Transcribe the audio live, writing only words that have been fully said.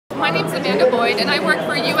my name's Amanda Boyd, and I work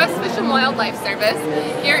for U.S. Fish and Wildlife Service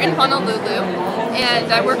here in Honolulu,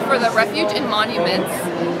 and I work for the Refuge and Monuments,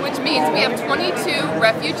 which means we have 22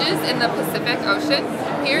 refuges in the Pacific Ocean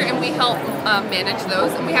here, and we help manage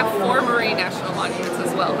those, and we have 4 marine national monuments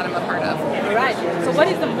as well that I'm a part of. All right. So what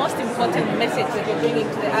is the most important message that you're bringing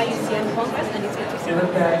to the IUCN Congress and its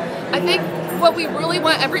participants? I think what we really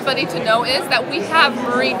want everybody to know is that we have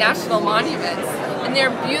marine national monuments, and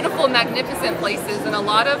they're beautiful, magnificent places, and a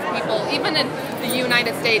lot of people, even in the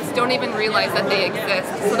United States, don't even realize that they exist.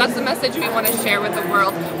 So that's the message we want to share with the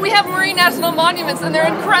world. We have marine national monuments, and they're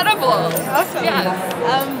incredible. Awesome.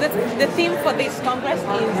 Yes. The theme for this Congress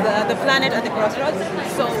is the planet at the crossroads.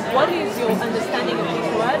 So what is your understanding of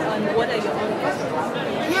this word, and what are your own crossroads?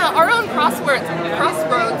 Yeah, our own crossroads.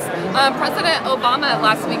 President Obama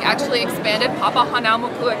last week actually expanded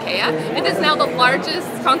Papahanaumokuakea. It is now the largest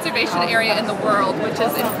conservation area in the world, which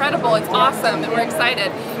is incredible. It's awesome, and we're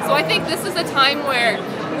excited. So I think this is a time where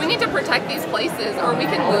we need to protect these places, or we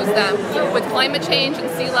can lose them with climate change and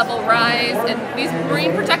sea level rise and these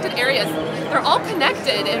marine protected areas. They're all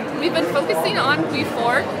connected, and we've been focusing on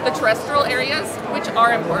before the terrestrial areas, which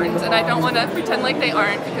are important, and I don't want to pretend like they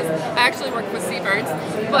aren't because I actually work with seabirds.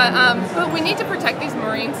 But we need to protect these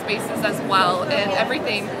marine spaces as well, and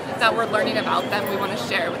everything that we're learning about them we want to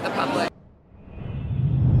share with the public.